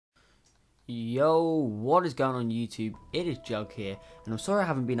Yo, what is going on YouTube? It is Jug here, and I'm sorry I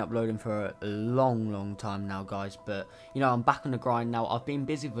haven't been uploading for a long time now, guys, but you know, I'm back on the grind now. I've been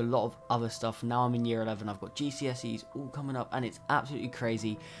busy with a lot of other stuff. Now I'm in year 11, I've got GCSEs all coming up, and it's absolutely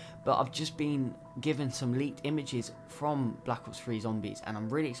crazy. But I've just been given some leaked images from Black Ops 3 Zombies, and I'm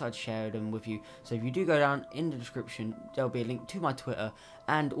really excited to share them with you. So if you do go down in the description, there'll be a link to my Twitter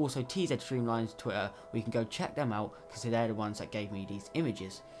and also TZ Streamline's Twitter, where you can go check them out, because they're the ones that gave me these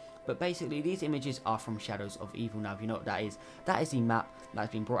images. But basically, these images are from Shadows of Evil. Now, if you know what that is the map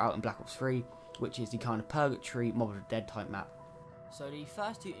that's been brought out in Black Ops 3, which is the kind of Purgatory, Mob of the Dead type map. So the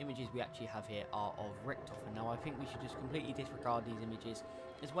first two images we actually have here are of Richtofen. Now, I think we should just completely disregard these images,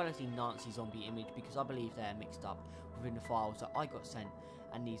 as well as the Nancy zombie image, because I believe they're mixed up within the files that I got sent,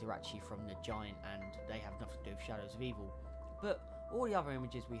 and these are actually from the Giant, and they have nothing to do with Shadows of Evil. But all the other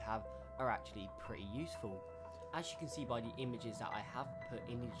images we have are actually pretty useful. As you can see by the images that I have put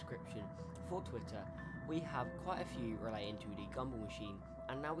in the description for Twitter, we have quite a few relating to the Gumball machine,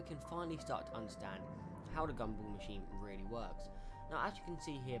 and now we can finally start to understand how the Gumball machine really works. Now, as you can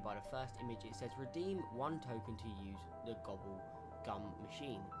see here by the first image, it says redeem 1 token to use the Gobble Gum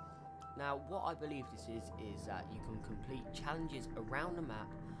machine. Now, what I believe this is that you can complete challenges around the map,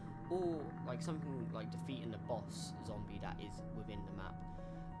 or like something like defeating the boss zombie that is within the map.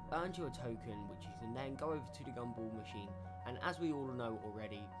 Earns you a token, which you can then go over to the Gumball machine, and as we all know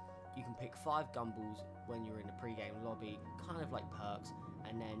already, you can pick 5 Gumballs when you're in the pre-game lobby, kind of like perks,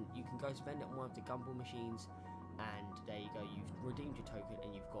 and then you can go spend it on one of the Gumball machines, and there you go, you've redeemed your token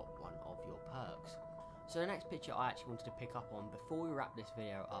and you've got one of your perks. So the next picture I actually wanted to pick up on before we wrap this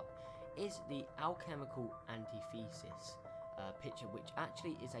video up is the alchemical antithesis picture, which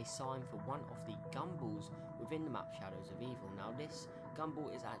actually is a sign for one of the Gumballs within the map Shadows of Evil. Now, this Gumball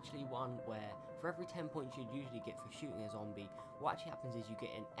is actually one where for every 10 points you'd usually get for shooting a zombie, what actually happens is you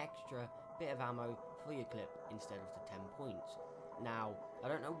get an extra bit of ammo for your clip instead of the 10 points. Now, I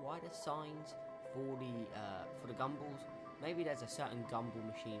don't know why there's signs for the Gumballs. Maybe there's a certain Gumball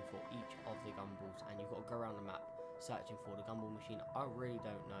machine for each of the Gumballs, and you've got to go around the map searching for the Gumball machine. I really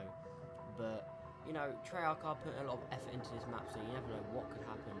don't know, but you know, Treyarch are putting a lot of effort into this map, so you never know what could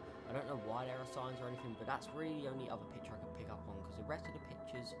happen. I don't know why there are signs or anything, but that's really the only other picture I could pick up on, because the rest of the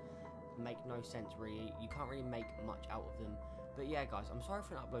pictures make no sense really. You can't really make much out of them. But yeah, guys, I'm sorry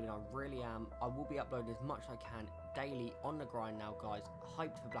for not uploading. I really am. I will be uploading as much as I can daily on the grind now, guys.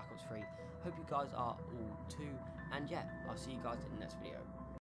 Hyped for Black Ops 3. Hope you guys are all too. And yeah, I'll see you guys in the next video.